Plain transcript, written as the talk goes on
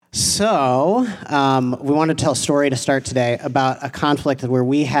So, we want to tell a story to start today about a conflict where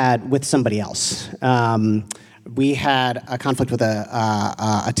we had with somebody else. We had a conflict with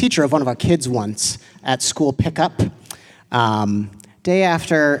a teacher of one of our kids once at school pickup. Day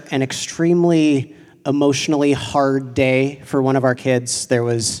after an extremely emotionally hard day for one of our kids. There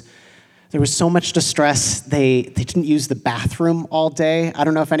was so much distress. They didn't use the bathroom all day. I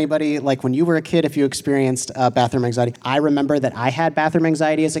don't know if anybody, like when you were a kid, if you experienced bathroom anxiety. I remember that I had bathroom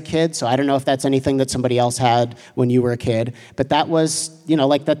anxiety as a kid, so I don't know if that's anything that somebody else had when you were a kid. But that was,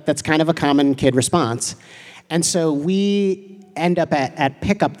 that's kind of a common kid response. And so we end up at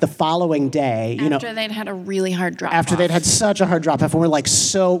pickup the following day. After they'd had a really hard drop-off. After they'd had such a hard drop-off, and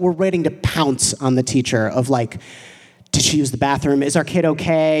we're waiting to pounce on the teacher of did she use the bathroom? Is our kid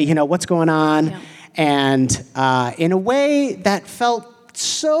okay? What's going on? Yeah. And in a way that felt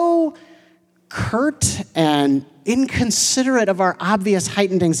so curt and inconsiderate of our obvious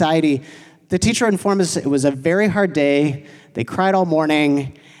heightened anxiety, the teacher informed us it was a very hard day. They cried all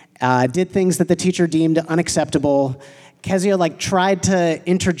morning, did things that the teacher deemed unacceptable. Kezia tried to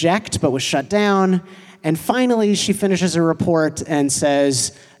interject but was shut down. And finally, she finishes her report and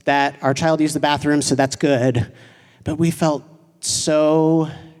says that our child used the bathroom, so that's good. But we felt so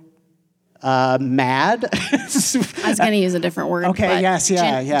mad. I was going to use a different word. Okay, but yes,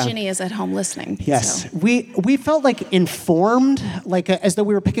 yeah. Ginny is at home listening. Yes, so. we felt informed, as though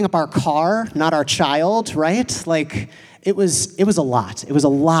we were picking up our car, not our child, right? It was a lot. It was a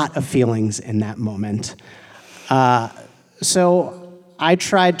lot of feelings in that moment. So I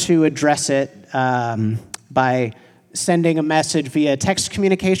tried to address it by sending a message via text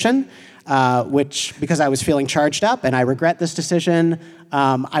communication, which, because I was feeling charged up and I regret this decision,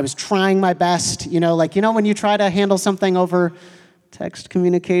 I was trying my best, when you try to handle something over text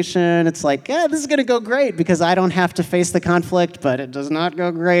communication, it's this is going to go great because I don't have to face the conflict, but it does not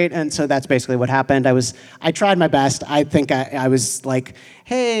go great. And so that's basically what happened. I tried my best. I think I was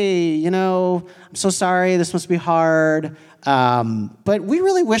hey, I'm so sorry. This must be hard. But we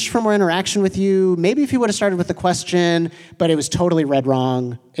really wish for more interaction with you. Maybe if you would have started with the question, but it was totally read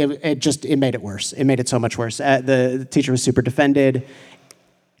wrong. It made it worse. It made it so much worse. The teacher was super defended.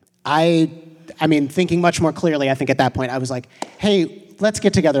 Thinking much more clearly, I think at that point I was hey, let's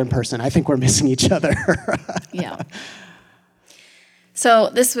get together in person. I think we're missing each other. Yeah. So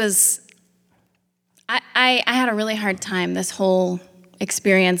this was, I had a really hard time this whole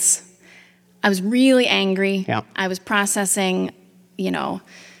experience. I was really angry. Yeah. I was processing, the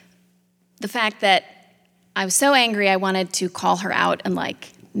fact that I was so angry I wanted to call her out and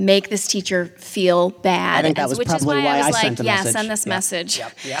make this teacher feel bad. I think that was probably why I sent a message. Send this message.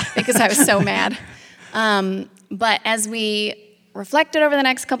 Yeah. Because I was so mad. But as we reflected over the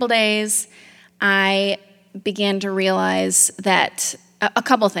next couple days, I began to realize that a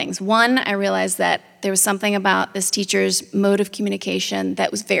couple things. One, I realized that there was something about this teacher's mode of communication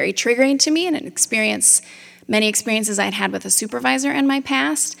that was very triggering to me, and many experiences I'd had with a supervisor in my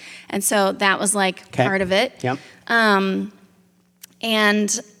past. And so that was part of it. Yep.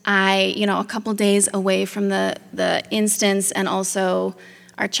 And I, a couple days away from the instance, and also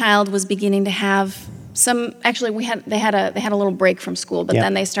our child was beginning to have some. Actually, they had a little break from school, but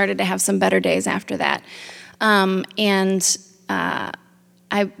then they started to have some better days after that.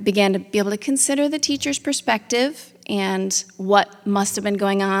 I began to be able to consider the teacher's perspective and what must have been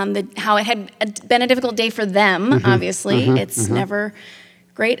going on, how it had been a difficult day for them, obviously. It's never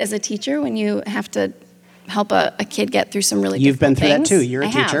great as a teacher when you have to help a kid get through some really You've difficult been through things. that too. You're a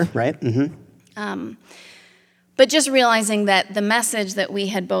teacher, have. Right? Mm-hmm. But just realizing that the message that we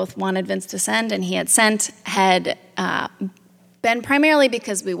had both wanted Vince to send and he had sent had been primarily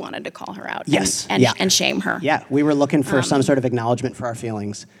because we wanted to call her out and shame her. Yeah, we were looking for some sort of acknowledgement for our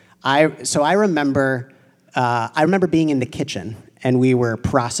feelings. I remember being in the kitchen and we were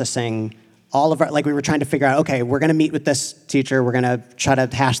processing all of our, we were trying to figure out, okay, we're going to meet with this teacher. We're going to try to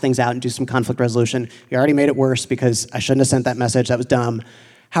hash things out and do some conflict resolution. You already made it worse because I shouldn't have sent that message. That was dumb.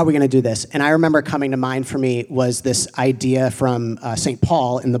 How are we going to do this? And I remember coming to mind for me was this idea from St.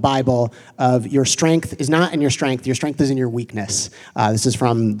 Paul in the Bible of your strength is not in your strength is in your weakness. This is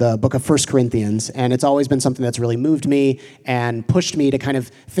from the book of 1 Corinthians, and it's always been something that's really moved me and pushed me to kind of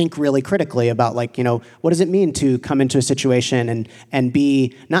think really critically about what does it mean to come into a situation and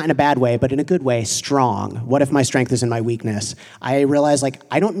be, not in a bad way, but in a good way, strong? What if my strength is in my weakness? I realized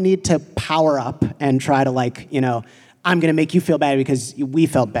I don't need to power up and try to I'm going to make you feel bad because we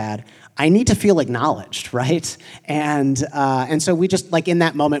felt bad. I need to feel acknowledged, right? And so we just, in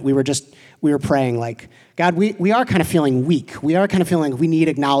that moment, we were praying, God, we are kind of feeling weak. We are kind of feeling we need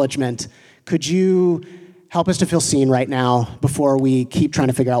acknowledgement. Could you help us to feel seen right now before we keep trying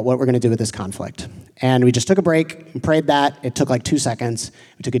to figure out what we're going to do with this conflict. And we just took a break and prayed that. It took like 2 seconds.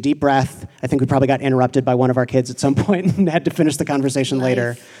 We took a deep breath. I think we probably got interrupted by one of our kids at some point and had to finish the conversation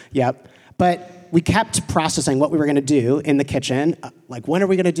later. Yep. But we kept processing what we were going to do in the kitchen. Like, when are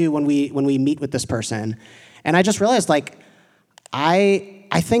we going to do when we meet with this person? And I just realized, like, I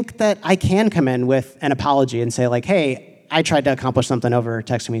think that I can come in with an apology and say, like, hey, I tried to accomplish something over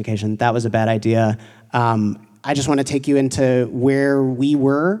text communication. That was a bad idea. I just want to take you into where we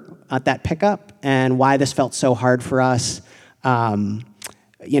were at that pickup and why this felt so hard for us. The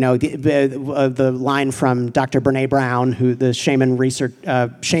line from Dr. Brene Brown, who the shame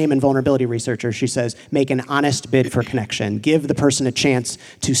and vulnerability researcher, she says, make an honest bid for connection. Give the person a chance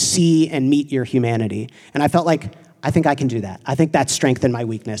to see and meet your humanity. And I felt like, I think I can do that. I think that's strength in my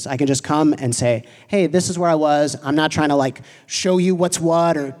weakness. I can just come and say, hey, this is where I was. I'm not trying to like show you what's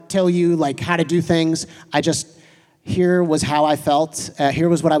what or tell you like how to do things. Here was how I felt. Here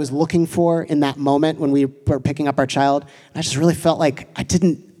was what I was looking for in that moment when we were picking up our child. And I just really felt like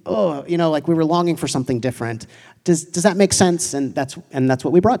like we were longing for something different. Does that make sense? And that's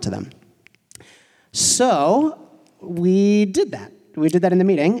what we brought to them. So we did that. We did that in the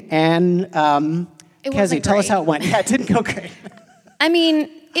meeting. And Kezzy, tell us how it went. Yeah, it didn't go great. I mean,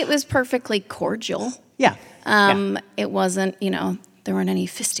 it was perfectly cordial. Yeah. It wasn't, there weren't any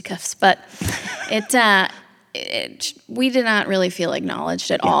fisticuffs, but we did not really feel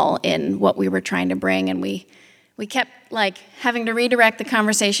acknowledged at all in what we were trying to bring, and we kept like having to redirect the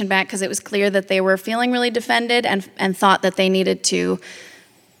conversation back because it was clear that they were feeling really defended and thought that they needed to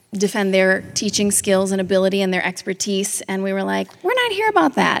defend their teaching skills and ability and their expertise, and we were like, we're not here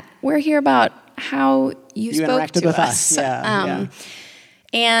about that. We're here about how you spoke interacted to with us. Yeah.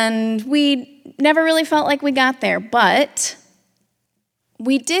 And we never really felt like we got there, but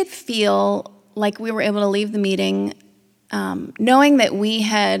we did feel like we were able to leave the meeting knowing that we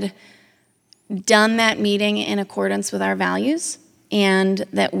had done that meeting in accordance with our values and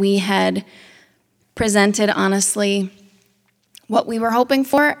that we had presented honestly what we were hoping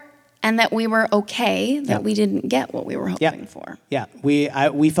for and that we were okay that we didn't get what we were hoping for. Yeah,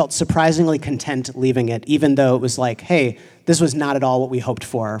 we felt surprisingly content leaving it, even though it was like, hey, this was not at all what we hoped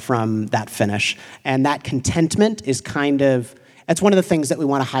for from that finish. And that contentment is that's one of the things that we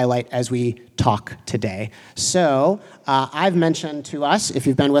want to highlight as we talk today. So I've mentioned to us, if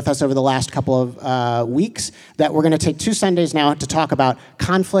you've been with us over the last couple of weeks, that we're going to take 2 Sundays now to talk about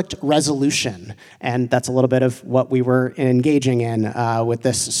conflict resolution. And that's a little bit of what we were engaging in with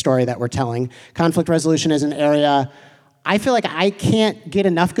this story that we're telling. Conflict resolution is an area I feel like I can't get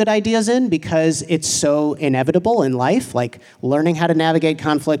enough good ideas in because it's so inevitable in life. Like, learning how to navigate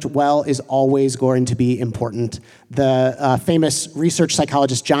conflict well is always going to be important. The famous research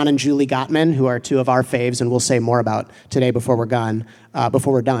psychologists John and Julie Gottman, who are 2 of our faves and we'll say more about today before we're done,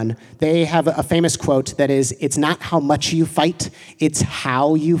 they have a famous quote that is, "It's not how much you fight, it's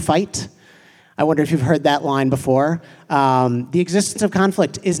how you fight." I wonder if you've heard that line before. The existence of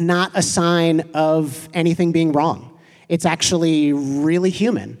conflict is not a sign of anything being wrong. It's actually really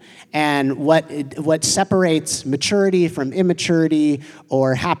human. And what separates maturity from immaturity,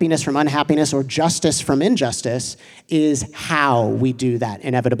 or happiness from unhappiness, or justice from injustice is how we do that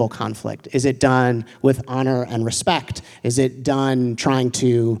inevitable conflict. Is it done with honor and respect? Is it done trying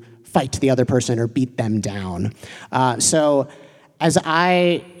to fight the other person or beat them down? So as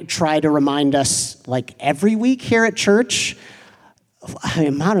I try to remind us, like every week here at church,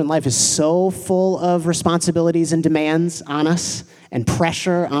 modern life is so full of responsibilities and demands on us and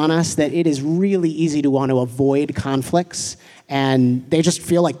pressure on us that it is really easy to want to avoid conflicts, and they just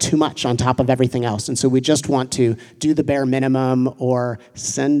feel like too much on top of everything else. And so we just want to do the bare minimum or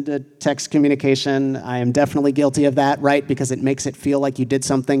send a text communication. I am definitely guilty of that, right? Because it makes it feel like you did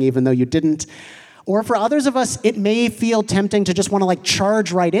something even though you didn't. Or for others of us, it may feel tempting to just want to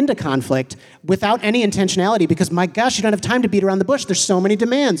charge right into conflict without any intentionality because, my gosh, you don't have time to beat around the bush. There's so many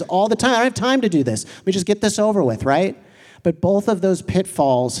demands all the time. I don't have time to do this. Let me just get this over with, right? But both of those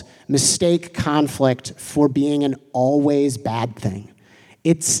pitfalls mistake conflict for being an always bad thing.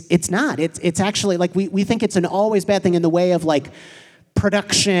 It's not. It's actually, we think it's an always bad thing in the way of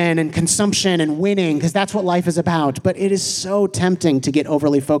production and consumption and winning, because that's what life is about. But it is so tempting to get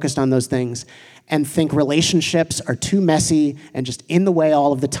overly focused on those things and think relationships are too messy and just in the way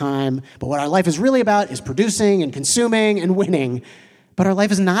all of the time. But what our life is really about is producing and consuming and winning. But our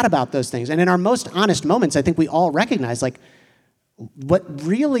life is not about those things. And in our most honest moments, I think we all recognize, what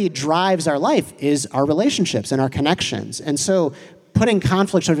really drives our life is our relationships and our connections. And so putting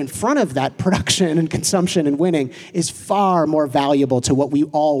conflict sort of in front of that production and consumption and winning is far more valuable to what we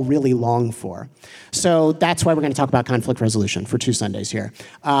all really long for. So that's why we're going to talk about conflict resolution for 2 Sundays here.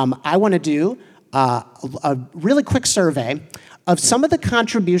 I want to do a really quick survey of some of the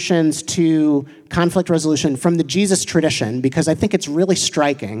contributions to conflict resolution from the Jesus tradition, because I think it's really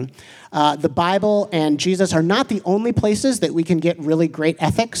striking. The Bible and Jesus are not the only places that we can get really great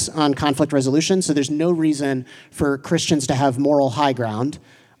ethics on conflict resolution, so there's no reason for Christians to have moral high ground.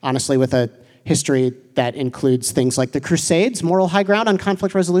 Honestly, with a history that includes things like the Crusades, moral high ground on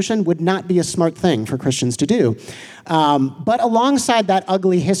conflict resolution would not be a smart thing for Christians to do. But alongside that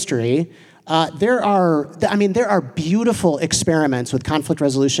ugly history, there are beautiful experiments with conflict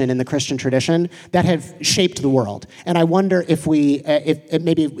resolution in the Christian tradition that have shaped the world. And I wonder if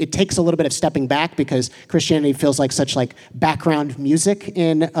maybe it takes a little bit of stepping back because Christianity feels like such background music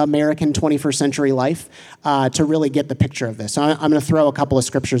in American 21st century life to really get the picture of this. So I'm going to throw a couple of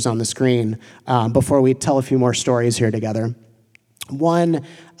scriptures on the screen before we tell a few more stories here together. One,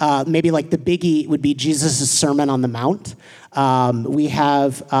 maybe the biggie would be Jesus' Sermon on the Mount. We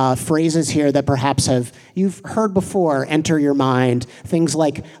have phrases here that perhaps you've heard before enter your mind. Things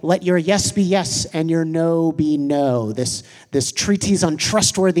like, let your yes be yes and your no be no. This treatise on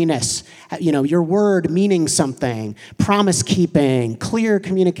trustworthiness, your word meaning something, promise keeping, clear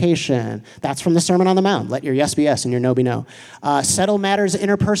communication. That's from the Sermon on the Mount. Let your yes be yes and your no be no. Settle matters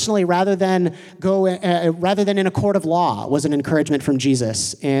interpersonally rather than in a court of law was an encouragement from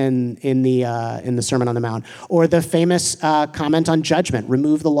Jesus in the Sermon on the Mount. Or the famous comment on judgment: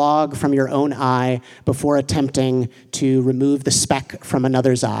 remove the log from your own eye before attempting to remove the speck from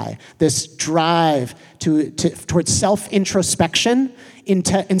another's eye. This drive towards self-introspection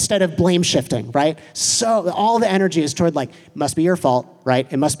instead of blame shifting, right? So all the energy is toward must be your fault, right?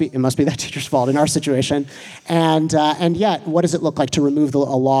 It must be that teacher's fault in our situation, and yet what does it look like to remove a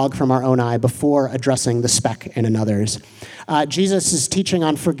log from our own eye before addressing the speck in another's? Jesus' teaching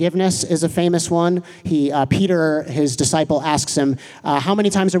on forgiveness is a famous one. Peter, his disciple, asks him, how many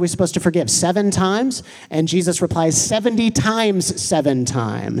times are we supposed to forgive? 7 times? And Jesus replies, 70 times 7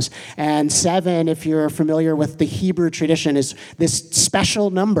 times. And 7, if you're familiar with the Hebrew tradition, is this special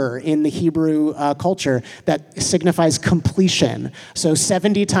number in the Hebrew culture that signifies completion. So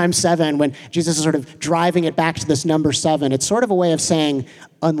 70 times 7, when Jesus is sort of driving it back to this number 7, it's sort of a way of saying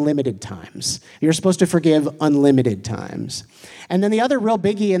unlimited times. You're supposed to forgive unlimited times. And then the other real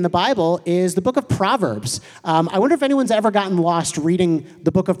biggie in the Bible is the book of Proverbs. I wonder if anyone's ever gotten lost reading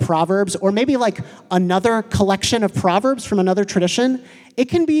the book of Proverbs, or maybe another collection of Proverbs from another tradition. It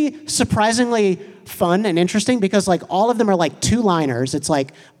can be surprisingly fun and interesting because all of them are 2-liners. It's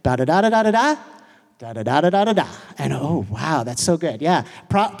da-da-da-da-da-da-da, da-da-da-da-da-da-da. And oh, wow, that's so good. Yeah,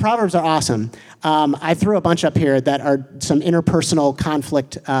 Proverbs are awesome. I threw a bunch up here that are some interpersonal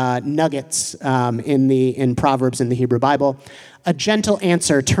conflict nuggets in Proverbs in the Hebrew Bible. A gentle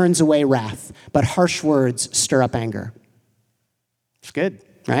answer turns away wrath, but harsh words stir up anger. It's good,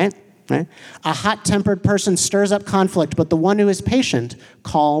 right? Right? A hot-tempered person stirs up conflict, but the one who is patient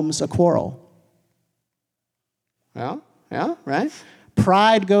calms a quarrel. Well, yeah, right?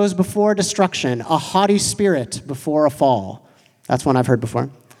 Pride goes before destruction, a haughty spirit before a fall. That's one I've heard before.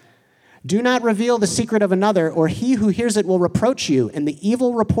 Do not reveal the secret of another, or he who hears it will reproach you, and the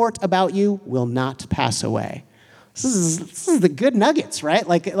evil report about you will not pass away. This is the good nuggets, right?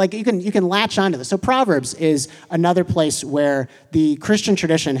 You can latch onto this. So Proverbs is another place where the Christian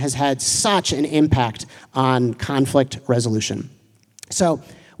tradition has had such an impact on conflict resolution. So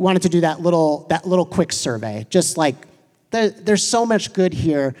wanted to do that little quick survey, just there's so much good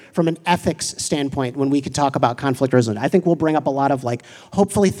here from an ethics standpoint when we could talk about conflict resolution. I think we'll bring up a lot of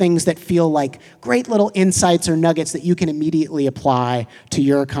hopefully things that feel like great little insights or nuggets that you can immediately apply to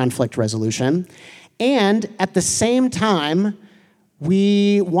your conflict resolution. And at the same time,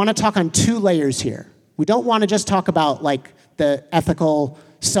 we want to talk on 2 layers here. We don't want to just talk about the ethical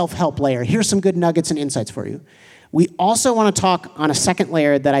self-help layer. Here's some good nuggets and insights for you. We also want to talk on a second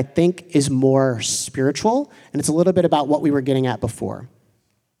layer that I think is more spiritual, and it's a little bit about what we were getting at before.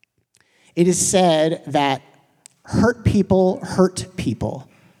 It is said that hurt people hurt people.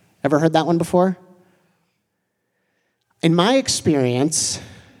 Ever heard that one before? In my experience,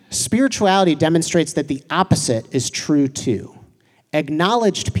 spirituality demonstrates that the opposite is true too.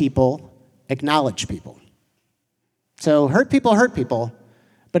 Acknowledged people acknowledge people. So hurt people,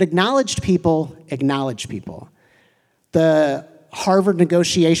 but acknowledged people acknowledge people. The Harvard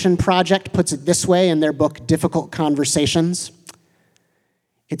Negotiation Project puts it this way in their book, Difficult Conversations.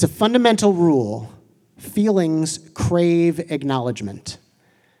 It's a fundamental rule. Feelings crave acknowledgement.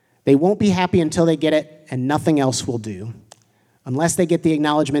 They won't be happy until they get it, and nothing else will do. Unless they get the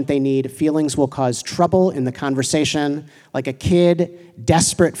acknowledgement they need, feelings will cause trouble in the conversation, like a kid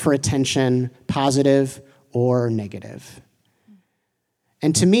desperate for attention, positive or negative.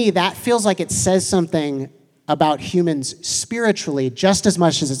 And to me, that feels like it says something about humans spiritually just as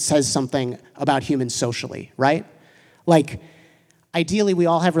much as it says something about humans socially, right? Like, ideally, we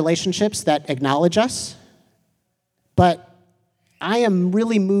all have relationships that acknowledge us, but I am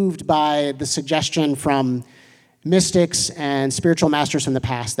really moved by the suggestion from mystics and spiritual masters from the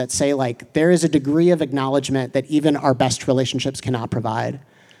past that say, like, there is a degree of acknowledgement that even our best relationships cannot provide.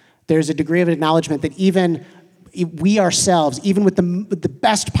 There's a degree of acknowledgement that even we ourselves, even with the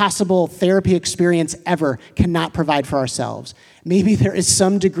best possible therapy experience ever, cannot provide for ourselves. Maybe there is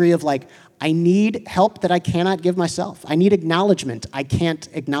some degree of, like, I need help that I cannot give myself. I need acknowledgement I can't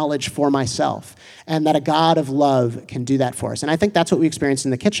acknowledge for myself. And that a God of love can do that for us. And I think that's what we experienced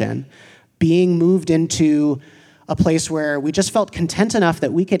in the kitchen, being moved into a place where we just felt content enough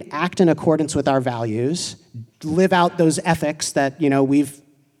that we could act in accordance with our values, live out those ethics that, we've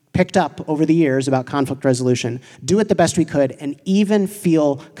picked up over the years about conflict resolution, do it the best we could, and even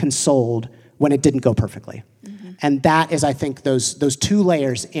feel consoled when it didn't go perfectly. And that is, I think, those two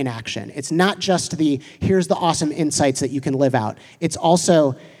layers in action. It's not just here's the awesome insights that you can live out. It's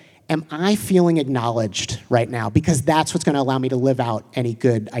also, am I feeling acknowledged right now? Because that's what's going to allow me to live out any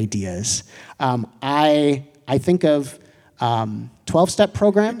good ideas. I think of 12-step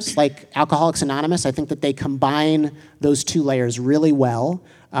programs like Alcoholics Anonymous. I think that they combine those two layers really well.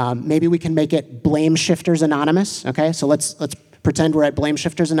 Maybe we can make it Blame Shifters Anonymous. Okay, so let's pretend we're at Blame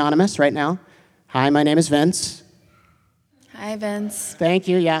Shifters Anonymous right now. Hi, my name is Vince. Hi, Vince. Thank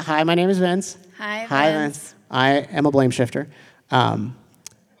you. Yeah. Hi, my name is Vince. Hi, Vince. I am a blame shifter. The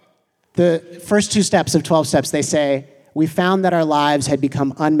first two steps of 12 steps, they say, we found that our lives had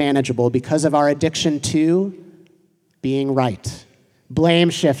become unmanageable because of our addiction to being right, blame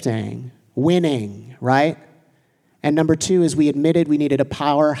shifting, winning, right? And number two is we admitted we needed a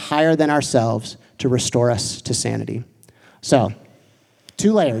power higher than ourselves to restore us to sanity. So,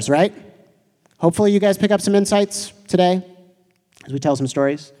 2 layers, right? Hopefully you guys pick up some insights today as we tell some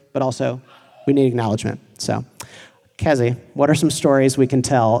stories, but also we need acknowledgement. So, Kezi, what are some stories we can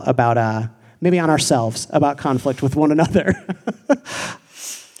tell about, maybe on ourselves, about conflict with one another?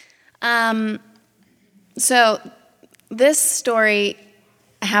 So this story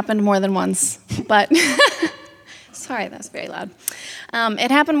happened more than once, but sorry, that was very loud.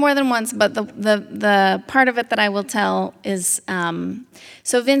 It happened more than once, but the part of it that I will tell is,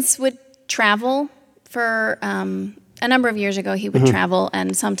 so Vince would travel for a number of years ago. He would travel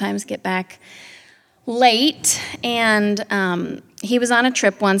and sometimes get back late, and he was on a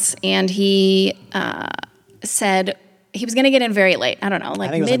trip once, and he said he was going to get in very late. I don't know,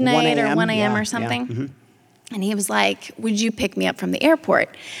 like midnight or 1 a.m. or something. Yeah. And he was like, would you pick me up from the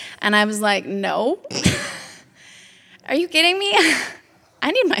airport? And I was like, no. Are you kidding me?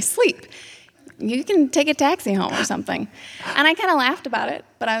 I need my sleep. You can take a taxi home or something. And I kind of laughed about it,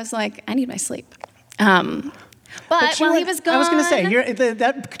 but I was like, I need my sleep. But while he was gone, I was going to say,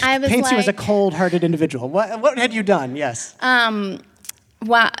 that paints you as a cold-hearted individual. What had you done? Yes.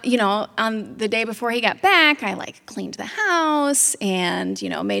 Well, on the day before he got back, I cleaned the house and,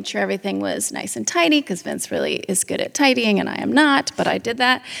 made sure everything was nice and tidy, because Vince really is good at tidying and I am not, but I did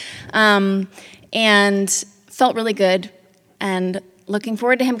that. And felt really good and looking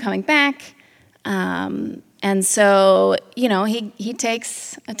forward to him coming back. And so, he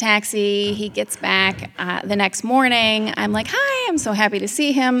takes a taxi, he gets back the next morning. I'm like, hi, I'm so happy to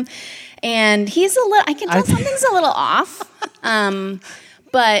see him. And I can tell something's a little off.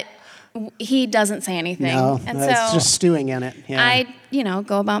 But he doesn't say anything. No, and it's just stewing in it. Yeah. I,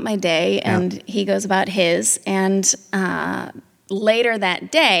 go about my day, and he goes about his. And later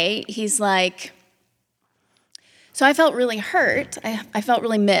that day, he's like, so I felt really hurt. I felt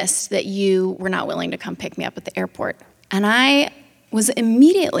really missed that you were not willing to come pick me up at the airport. And I was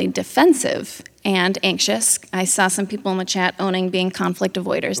immediately defensive and anxious. I saw some people in the chat owning being conflict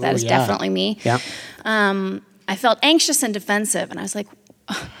avoiders. That is definitely me. Yeah. I felt anxious and defensive, and I was like,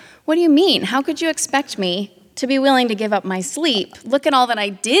 what do you mean? How could you expect me to be willing to give up my sleep? Look at all that I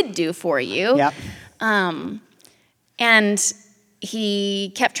did do for you. Yep. And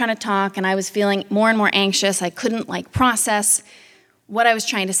he kept trying to talk, and I was feeling more and more anxious. I couldn't process what I was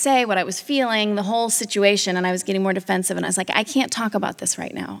trying to say, what I was feeling, the whole situation, and I was getting more defensive. And I was like, I can't talk about this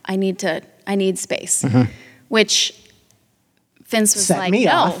right now. I need space, which Vince was Set like, me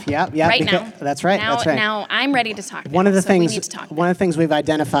no, off. Yep, yep, right because- now. that's right, Now, that's right. now I'm ready to talk. One now, of the so we things, need to talk one now. of the things we've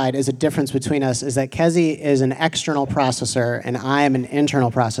identified as a difference between us is that Kezi is an external processor and I am an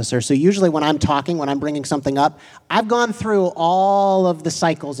internal processor. So usually when I'm talking, when I'm bringing something up, I've gone through all of the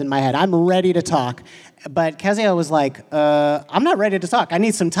cycles in my head. I'm ready to talk. But Kezia was like, I'm not ready to talk. I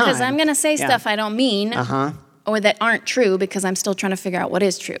need some time. Because I'm going to say Yeah. stuff I don't mean or that aren't true because I'm still trying to figure out what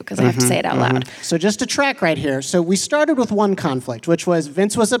is true because I have to say it out loud. So just to track right here, so we started with one conflict, which was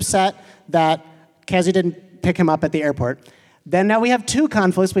Vince was upset that Kezia didn't pick him up at the airport. Then now we have two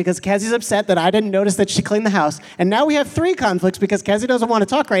conflicts because Kezia's upset that I didn't notice that she cleaned the house. And now we have three conflicts because Kezia doesn't want to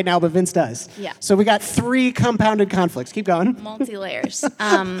talk right now, but Vince does. Yeah. So we got three compounded conflicts. Keep going. Multi-layers.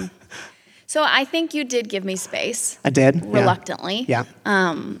 So I think you did give me space. I did. Reluctantly. Yeah.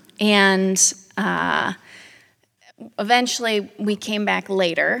 And eventually we came back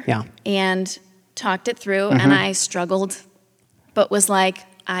later Yeah. and talked it through, and I struggled, but was like,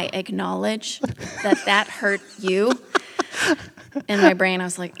 I acknowledge that hurt you. In my brain, I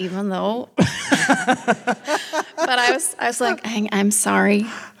was like, even though. But I was like, I'm sorry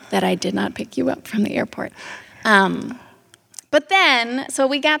that I did not pick you up from the airport. But then, so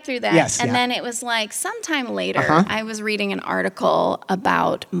we got through that. Yes, and yeah. then it was like sometime later, I was reading an article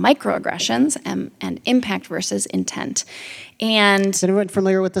about microaggressions and impact versus intent. And Is anyone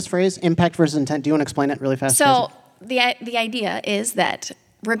familiar with this phrase, impact versus intent? Do you want to explain it really fast? so the idea is that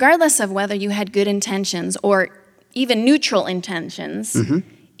regardless of whether you had good intentions or even neutral intentions,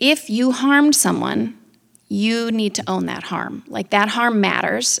 if you harmed someone, you need to own that harm. Like that harm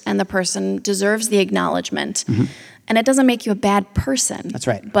matters, and the person deserves the acknowledgement. And it doesn't make you a bad person. That's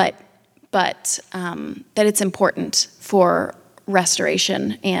right. But that it's important for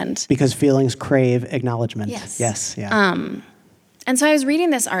restoration and. Because feelings crave acknowledgement. Yes. Yes. Yeah. And so I was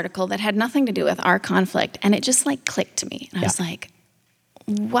reading this article that had nothing to do with our conflict, and it just like clicked to me. And I was like,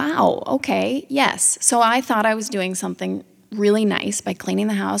 wow, okay, yes. So I thought I was doing something really nice by cleaning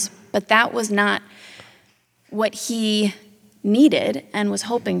the house, but that was not what he needed and was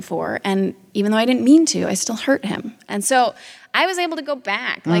hoping for. And even though I didn't mean to, I still hurt him. And so I was able to go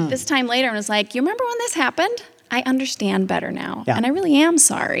back like this time later and was like, you remember when this happened? I understand better now. Yeah. And I really am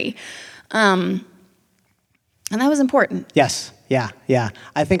sorry. And that was important. Yes. Yeah. Yeah.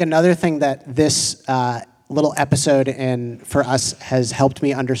 I think another thing that this little episode for us has helped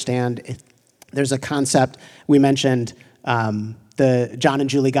me understand, there's a concept we mentioned, the John and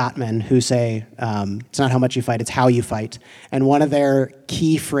Julie Gottman, who say, it's not how much you fight, it's how you fight. And one of their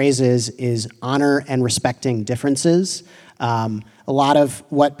key phrases is honor and respecting differences. A lot of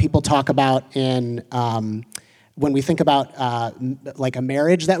what people talk about in when we think about like a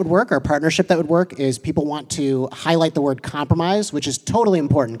marriage that would work or a partnership that would work is people want to highlight the word compromise, which is totally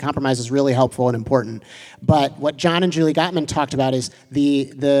important. Compromise is really helpful and important. But what John and Julie Gottman talked about is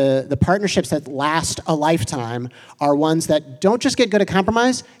the partnerships that last a lifetime are ones that don't just get good at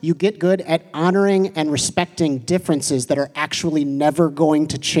compromise, you get good at honoring and respecting differences that are actually never going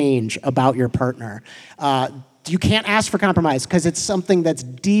to change about your partner. You can't ask for compromise because it's something that's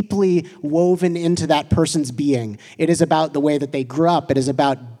deeply woven into that person's being. It is about the way that they grew up. It is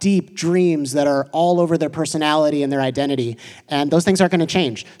about deep dreams that are all over their personality and their identity. And those things aren't going to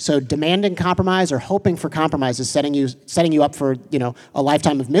change. So demanding compromise or hoping for compromise is setting you up for, a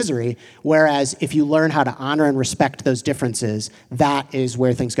lifetime of misery. Whereas if you learn how to honor and respect those differences, that is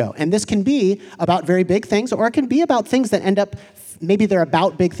where things go. And this can be about very big things, or it can be about things that end up maybe they're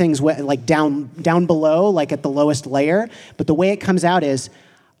about big things like down below, like at the lowest layer. But the way it comes out is,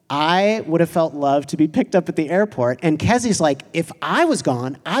 I would have felt loved to be picked up at the airport. And Kezi's like, if I was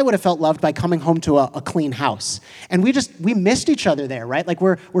gone, I would have felt loved by coming home to a clean house. And we missed each other there, right? Like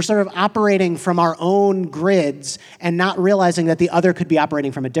we're sort of operating from our own grids and not realizing that the other could be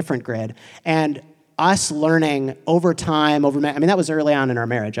operating from a different grid. And us learning over time, that was early on in our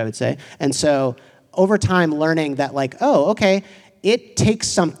marriage, I would say. And so over time learning that like, oh, okay, it takes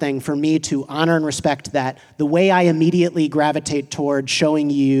something for me to honor and respect that the way I immediately gravitate toward showing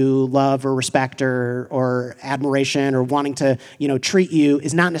you love or respect or admiration or wanting to, treat you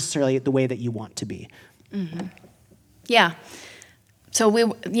is not necessarily the way that you want to be. Mm-hmm. Yeah. So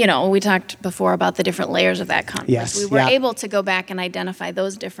we talked before about the different layers of that conflict. Yes, we were able to go back and identify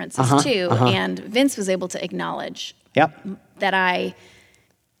those differences too, and Vince was able to acknowledge that I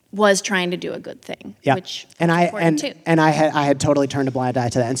was trying to do a good thing, which was important too. And I had totally turned a blind eye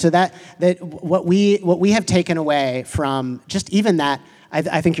to that. And so that what we have taken away from just even that,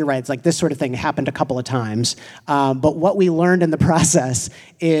 I think you're right. It's like this sort of thing happened a couple of times. But what we learned in the process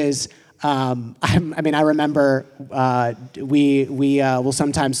is I remember we will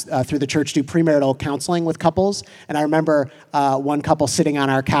sometimes through the church do premarital counseling with couples, and I remember one couple sitting on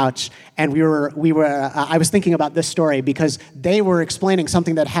our couch, and I was thinking about this story because they were explaining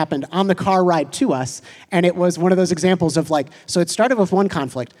something that happened on the car ride to us, and it was one of those examples of like, so it started with one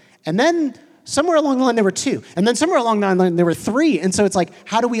conflict, and then somewhere along the line there were two, and then somewhere along the line there were three, and so it's like,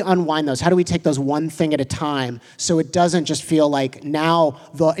 how do we unwind those? How do we take those one thing at a time so it doesn't just feel like now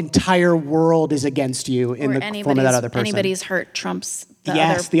the entire world is against you in the form of that other person? Anybody's hurt trumps the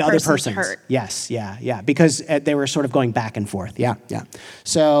other person's person's hurt. Yes, yeah, because they were sort of going back and forth. Yeah.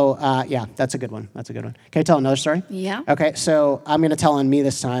 So, that's a good one. Can I tell another story? Yeah. Okay, so I'm going to tell on me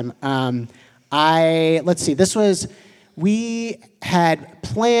this time. Let's see, we had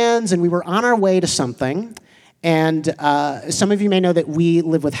plans and we were on our way to something. And some of you may know that we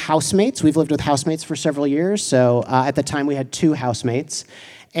live with housemates. We've lived with housemates for several years. So at the time we had 2 housemates.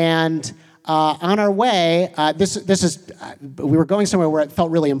 And on our way, we were going somewhere where it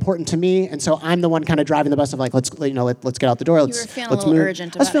felt really important to me. And so I'm the one kind of driving the bus of like, let's get out the door. You were feeling a little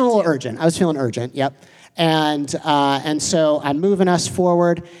urgent about it. I was feeling urgent, yep. And so I'm moving us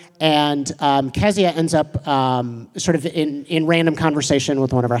forward, and Kezia ends up sort of in random conversation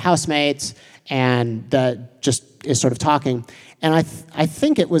with one of our housemates, and just is sort of talking. And I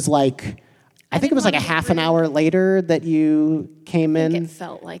think it was like a half an hour later that you came in. It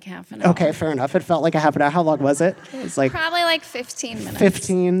felt like half an hour. Okay, fair enough. It felt like a half an hour. How long was it? It was like probably like 15 minutes.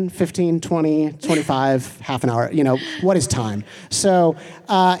 15, 20, 25, half an hour. What is time? So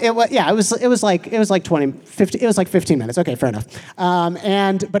it was like 20, 50, it was like 15 minutes. Okay, fair enough.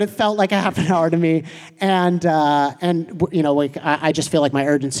 But it felt like a half an hour to me. And I just feel like my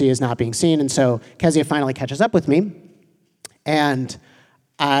urgency is not being seen. And so Kezia finally catches up with me. And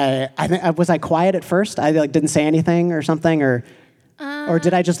was I quiet at first? I didn't say anything or something, or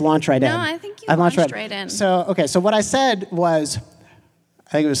did I just launch right in? No, I think you launched right in. So what I said was,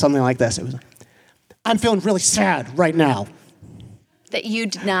 I think it was something like this. It was, I'm feeling really sad right now. That you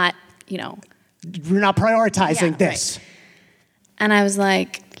did not, You're not prioritizing this. Right. And I was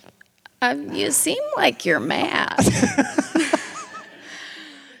like, you seem like you're mad.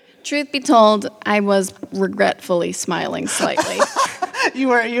 Truth be told, I was regretfully smiling slightly. You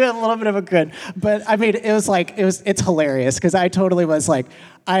had a little bit of a grin, but I mean, it's hilarious because I totally was like,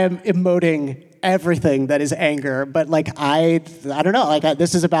 I am emoting everything that is anger, but I don't know,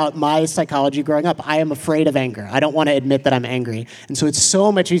 this is about my psychology growing up. I am afraid of anger. I don't want to admit that I'm angry, and so it's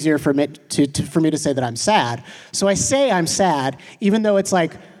so much easier for me to say that I'm sad. So I say I'm sad, even though it's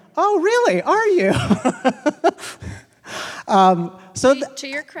like, oh, really? Are you? To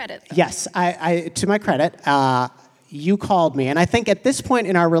your credit, though. Yes, to my credit, you called me, and I think at this point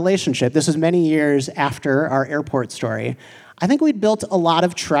in our relationship, this was many years after our airport story, I think we'd built a lot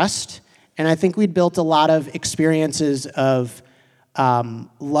of trust, and I think we'd built a lot of experiences of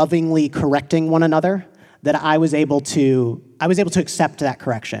lovingly correcting one another, that I was able to accept that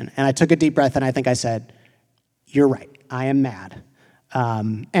correction. And I took a deep breath, and I think I said, you're right, I am mad.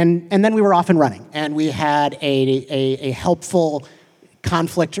 And then we were off and running, and we had a helpful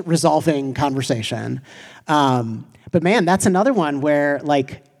conflict resolving conversation. But man, that's another one where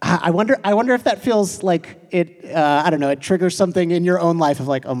I wonder if that feels like it. I don't know. It triggers something in your own life of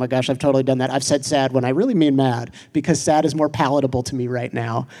like, oh my gosh, I've totally done that. I've said sad when I really mean mad because sad is more palatable to me right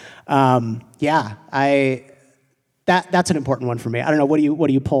now. That's an important one for me. I don't know. What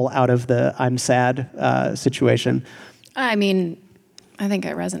do you pull out of the I'm sad situation? I mean, I think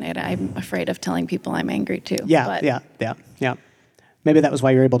I resonate. I'm afraid of telling people I'm angry too. Yeah. Maybe that was why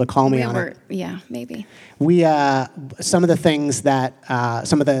you were able to call me on it. Yeah, maybe. Some of the things that,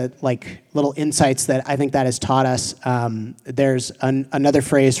 some of the little insights that I think that has taught us, there's another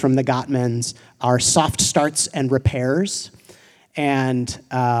phrase from the Gottmans, are soft starts and repairs. And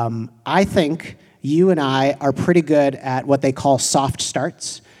I think you and I are pretty good at what they call soft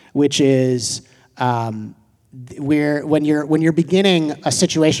starts, which is when you're beginning a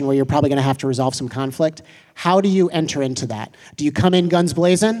situation where you're probably going to have to resolve some conflict, how do you enter into that? Do you come in guns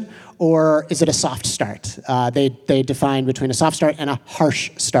blazing, or is it a soft start? They define between a soft start and a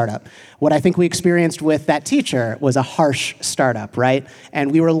harsh startup. What I think we experienced with that teacher was a harsh startup, right?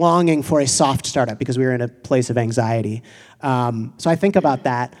 And we were longing for a soft startup because we were in a place of anxiety. So I think about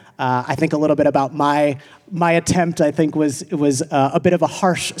that. I think a little bit about my attempt. I think was a bit of a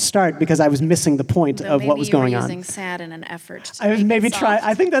harsh start because I was missing the point of what was going on. Maybe you were using sad in an effort to I was maybe soft. try.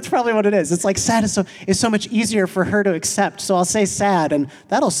 I think that's probably what it is. It's like sad is so much easier for her to accept. So I'll say sad, and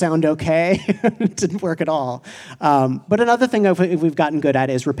that'll sound okay. It didn't work at all. But another thing we've gotten good at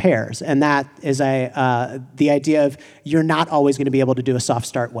is repairs, and that is the idea of you're not always going to be able to do a soft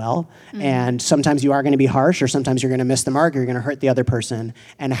start well, and sometimes you are going to be harsh, or sometimes you're going to miss the mark, or you're going to hurt the other person.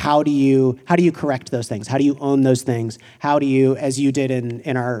 And how do you correct those things? How do you own those things? How do you, as you did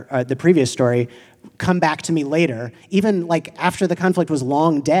in our the previous story, come back to me later, even like after the conflict was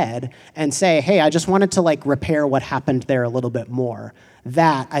long dead, and say, hey, I just wanted to like repair what happened there a little bit more.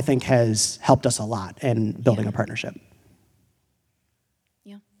 That, I think, has helped us a lot in building a partnership.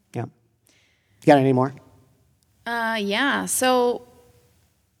 Yeah. Yeah. You got any more? Yeah. So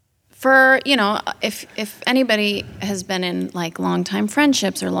for, if anybody has been in like long-time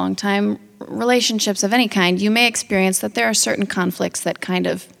friendships or long-time relationships of any kind, you may experience that there are certain conflicts that kind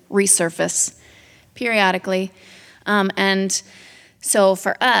of resurface periodically. And so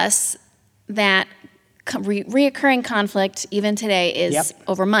for us, that reoccurring conflict, even today, is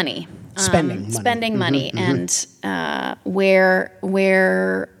over money. Spending money, and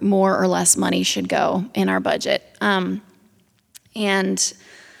where more or less money should go in our budget. And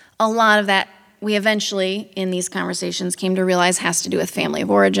a lot of that, we eventually, in these conversations, came to realize has to do with family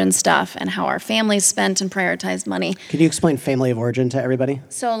of origin stuff and how our families spent and prioritized money. Can you explain family of origin to everybody?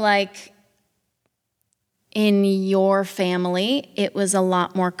 So, like, in your family, it was a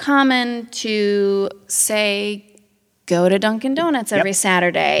lot more common to, say, go to Dunkin' Donuts every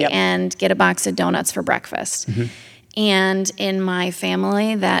Saturday and get a box of donuts for breakfast. And in my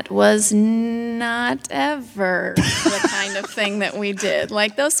family, that was not ever the kind of thing that we did.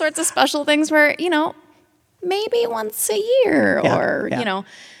 Like those sorts of special things were, maybe once a year or.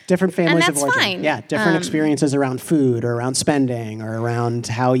 Different families and that's of origin. Fine. Yeah, different experiences around food or around spending or around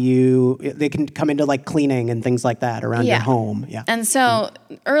how they can come into like cleaning and things like that around your home. Yeah. And so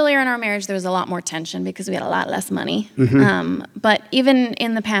earlier in our marriage, there was a lot more tension because we had a lot less money. But even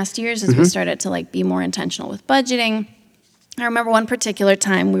in the past years, as we started to like be more intentional with budgeting, I remember one particular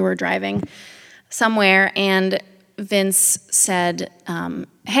time we were driving somewhere and Vince said,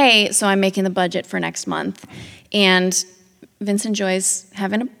 hey, so I'm making the budget for next month. And Vince enjoys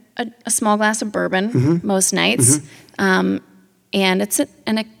having a small glass of bourbon most nights. And it's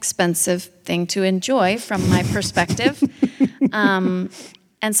an expensive thing to enjoy from my perspective.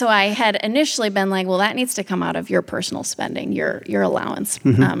 And so I had initially been like, well, that needs to come out of your personal spending, your allowance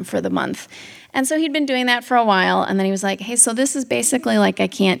for the month. And so he'd been doing that for a while. And then he was like, hey, so this is basically like I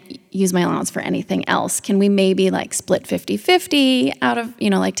can't use my allowance for anything else. Can we maybe like split 50-50 out of,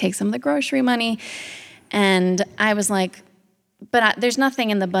 like take some of the grocery money? And I was like, but there's nothing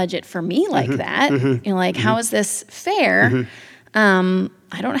in the budget for me like that. Like, how is this fair? I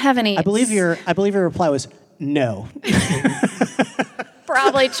don't have any. I believe your reply was no.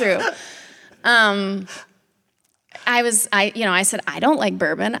 Probably true. I said, I don't like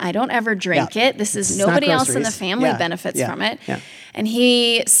bourbon. I don't ever drink it. This is nobody else in the family benefits from it. And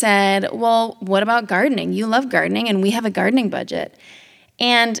he said, well, what about gardening? You love gardening, and we have a gardening budget.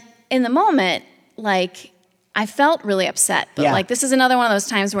 And in the moment, like, I felt really upset, but like this is another one of those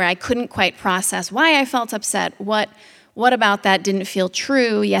times where I couldn't quite process why I felt upset. What about that didn't feel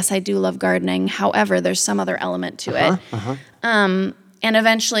true? Yes, I do love gardening. However, there's some other element to it. And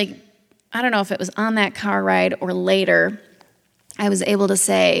eventually, I don't know if it was on that car ride or later, I was able to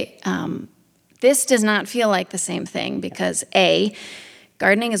say, this does not feel like the same thing because A,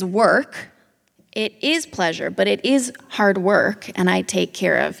 gardening is work. It is pleasure, but it is hard work, and I take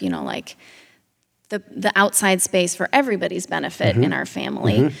care of, like the outside space for everybody's benefit in our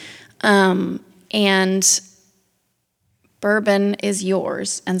family. And bourbon is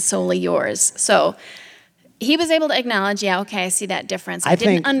yours and solely yours. So he was able to acknowledge, okay, I see that difference. I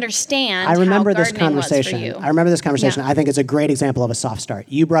didn't understand how gardening was for you. I remember this conversation. I think it's a great example of a soft start.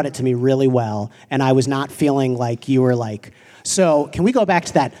 You brought it to me really well, and I was not feeling like you were like, so can we go back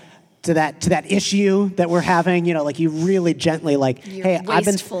to that issue that we're having, like you really gently like, hey,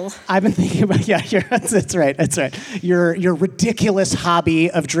 wasteful. I've been thinking about, that's right. Your ridiculous hobby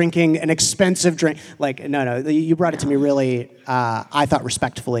of drinking an expensive drink. Like, no, you brought it to me really, I thought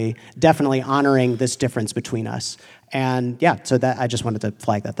respectfully, definitely honoring this difference between us. And so that I just wanted to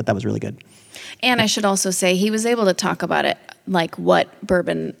flag that was really good. And I should also say he was able to talk about it, like what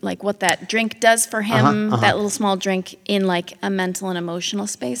bourbon, like what that drink does for him, that little small drink in like a mental and emotional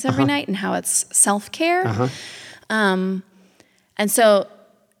space every night, and how it's self-care. And so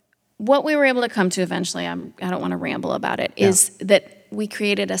what we were able to come to eventually, I don't want to ramble about it, is that we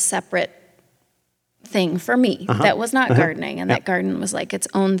created a separate thing for me that was not gardening, and that garden was like its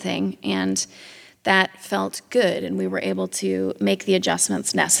own thing. And that felt good, and we were able to make the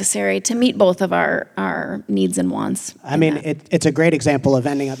adjustments necessary to meet both of our needs and wants. I mean, it's a great example of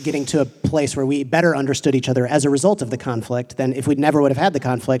ending up getting to a place where we better understood each other as a result of the conflict than if we never would have had the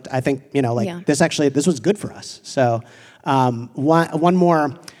conflict. I think, this was good for us. So one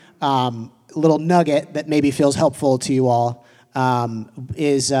more little nugget that maybe feels helpful to you all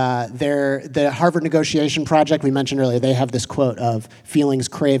is the Harvard Negotiation Project we mentioned earlier. They have this quote of feelings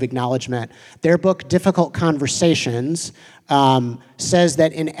crave acknowledgement. Their book, Difficult Conversations, says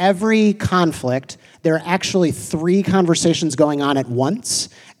that in every conflict, there are actually 3 conversations going on at once.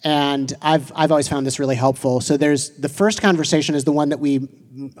 And I've always found this really helpful. So there's the first conversation is the one that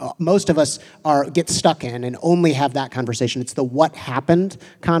most of us get stuck in and only have that conversation. It's the what happened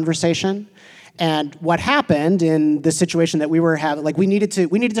conversation. And what happened in the situation that we were having, we needed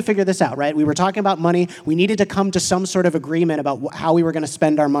to figure this out, right? We were talking about money. We needed to come to some sort of agreement about how we were going to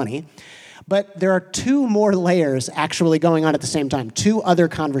spend our money. But there are 2 more layers actually going on at the same time, 2 other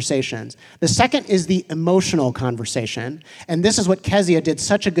conversations. The second is the emotional conversation. And this is what Kezia did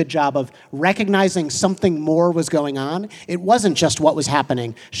such a good job of recognizing something more was going on. It wasn't just what was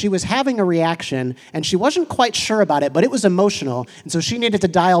happening. She was having a reaction, and she wasn't quite sure about it, but it was emotional. And so she needed to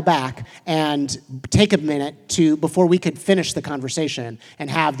dial back and take a minute before we could finish the conversation and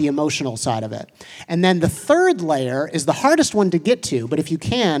have the emotional side of it. And then the third layer is the hardest one to get to, but if you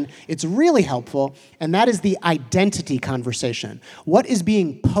can, it's really helpful, and that is the identity conversation. What is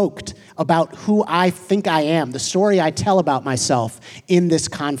being poked about who I think I am, the story I tell about myself in this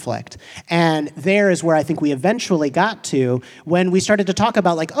conflict? And there is where I think we eventually got to when we started to talk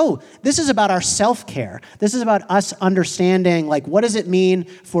about this is about our self-care. This is about us understanding, what does it mean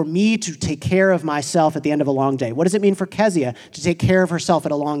for me to take care of myself at the end of a long day? What does it mean for Kezia to take care of herself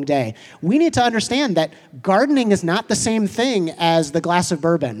at a long day? We need to understand that gardening is not the same thing as the glass of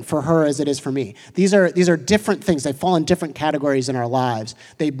bourbon for her as it is for me. These are different things. They fall in different categories in our lives.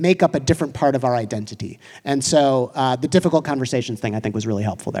 They make up a different part of our identity. And so the difficult conversations thing, I think, was really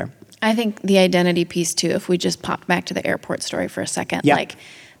helpful there. I think the identity piece, too, if we just popped back to the airport story for a second,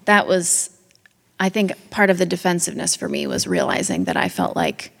 that was, I think, part of the defensiveness for me was realizing that I felt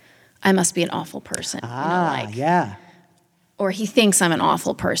like I must be an awful person. Yeah. Or he thinks I'm an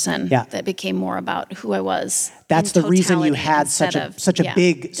awful person. Yeah. That became more about who I was. That's the reason you had such a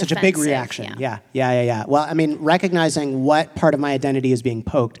big reaction. Yeah. Well, I mean, recognizing what part of my identity is being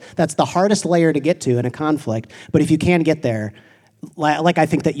poked, that's the hardest layer to get to in a conflict. But if you can get there, like I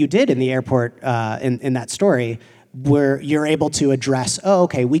think that you did in the airport in that story, where you're able to address,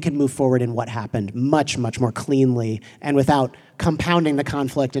 we can move forward in what happened much, much more cleanly and without compounding the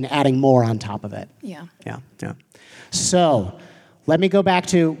conflict and adding more on top of it. Yeah. So let me go back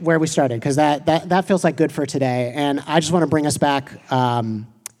to where we started, because that feels like good for today. And I just want to bring us back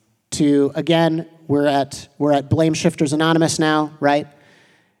to, again, we're at Blame Shifters Anonymous now, right?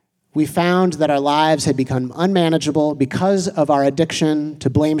 We found that our lives had become unmanageable because of our addiction to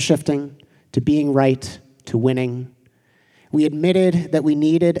blame shifting, to being right, to winning. We admitted that we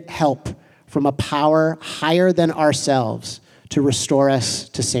needed help from a power higher than ourselves to restore us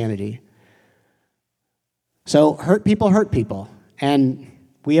to sanity. So hurt people, and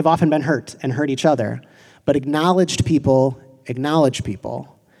we have often been hurt and hurt each other, but acknowledged people acknowledge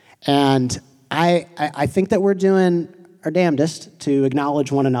people. And I think that we're doing our damnedest to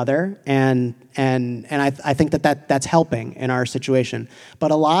acknowledge one another, and I think that's helping in our situation.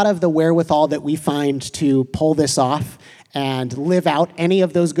 But a lot of the wherewithal that we find to pull this off and live out any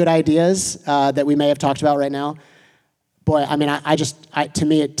of those good ideas that we may have talked about right now, boy, I mean, to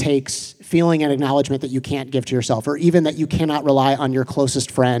me, it takes feeling an acknowledgement that you can't give to yourself, or even that you cannot rely on your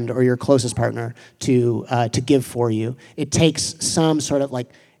closest friend or your closest partner to give for you. It takes some sort of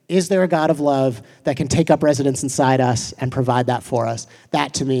is there a God of love that can take up residence inside us and provide that for us?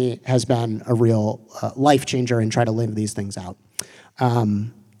 That, to me, has been a real life changer in trying to live these things out.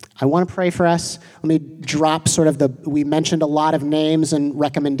 I want to pray for us. Let me drop we mentioned a lot of names and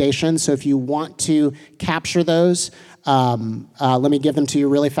recommendations, so if you want to capture those, let me give them to you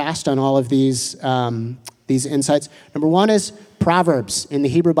really fast on all of these insights. Number 1 is Proverbs in the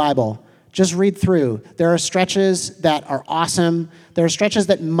Hebrew Bible. Just read through. There are stretches that are awesome. There are stretches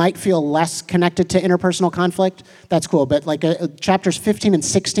that might feel less connected to interpersonal conflict. That's cool. But chapters 15 and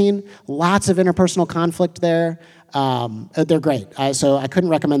 16, lots of interpersonal conflict there. They're great. So I couldn't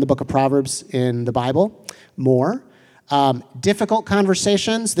recommend the book of Proverbs in the Bible more. Difficult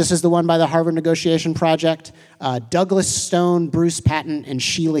Conversations. This is the one by the Harvard Negotiation Project. Douglas Stone, Bruce Patton, and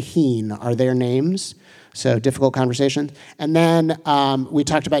Sheila Heen are their names. So Difficult Conversations. And then we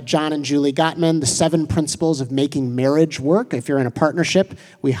talked about John and Julie Gottman, The 7 Principles of Making Marriage Work. If you're in a partnership,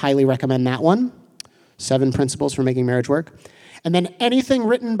 we highly recommend that one. 7 Principles for Making Marriage Work. And then anything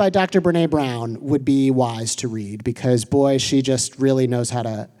written by Dr. Brene Brown would be wise to read because, boy, she just really knows how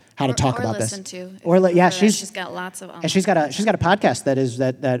to talk about this. She's got lots of. And she's got a podcast that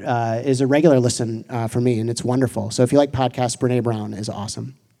is a regular listen for me, and it's wonderful. So if you like podcasts, Brene Brown is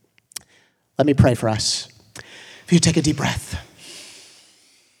awesome. Let me pray for us. If you take a deep breath.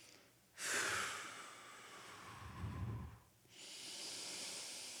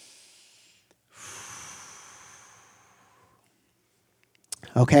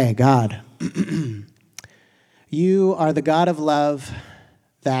 Okay, God, you are the God of love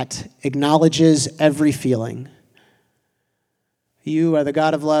that acknowledges every feeling. You are the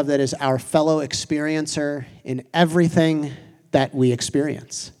God of love that is our fellow experiencer in everything that we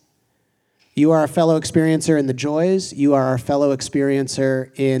experience. You are our fellow experiencer in the joys. You are our fellow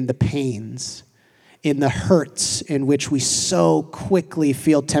experiencer in the pains, in the hurts in which we so quickly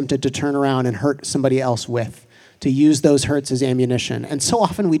feel tempted to turn around and hurt somebody else with, to use those hurts as ammunition. And so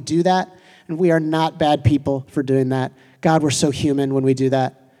often we do that, and we are not bad people for doing that. God, we're so human when we do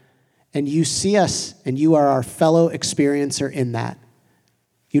that. And you see us, and you are our fellow experiencer in that.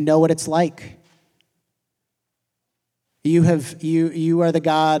 You know what it's like. You are the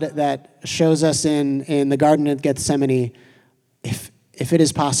God that shows us in the Garden of Gethsemane, if it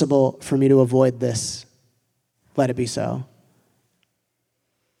is possible for me to avoid this, let it be so.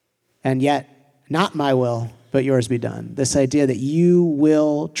 And yet, not my will, but yours be done. This idea that you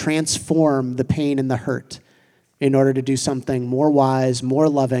will transform the pain and the hurt in order to do something more wise, more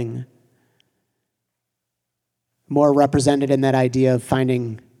loving, more represented in that idea of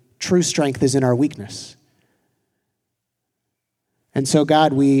finding true strength is in our weakness. And so,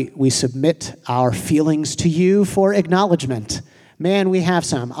 God, we submit our feelings to you for acknowledgement. Man, we have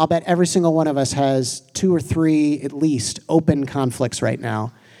some. I'll bet every single one of us has 2 or 3 at least open conflicts right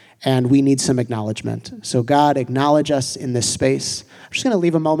now. And we need some acknowledgement. So God, acknowledge us in this space. I'm just going to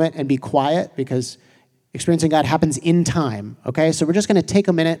leave a moment and be quiet because experiencing God happens in time, okay? So we're just going to take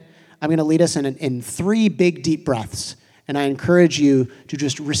a minute. I'm going to lead us in 3 big, deep breaths. And I encourage you to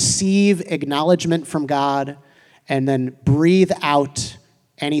just receive acknowledgement from God and then breathe out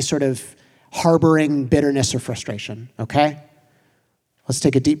any sort of harboring bitterness or frustration, okay? Let's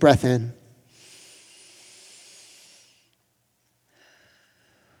take a deep breath in.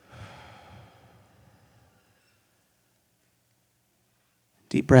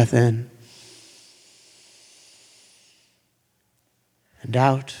 Deep breath in and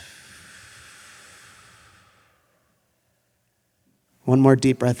out. One more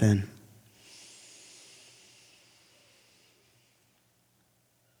deep breath in.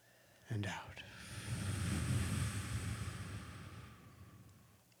 And out.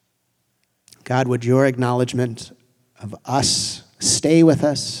 God, would your acknowledgement of us stay with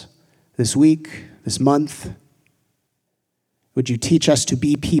us this week, this month? Would you teach us to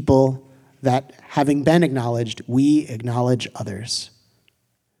be people that, having been acknowledged, we acknowledge others?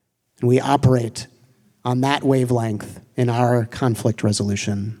 And we operate on that wavelength in our conflict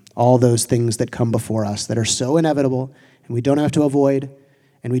resolution. All those things that come before us that are so inevitable and we don't have to avoid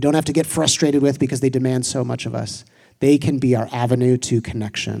and we don't have to get frustrated with because they demand so much of us. They can be our avenue to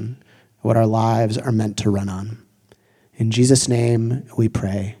connection, what our lives are meant to run on. In Jesus' name we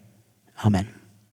pray. Amen.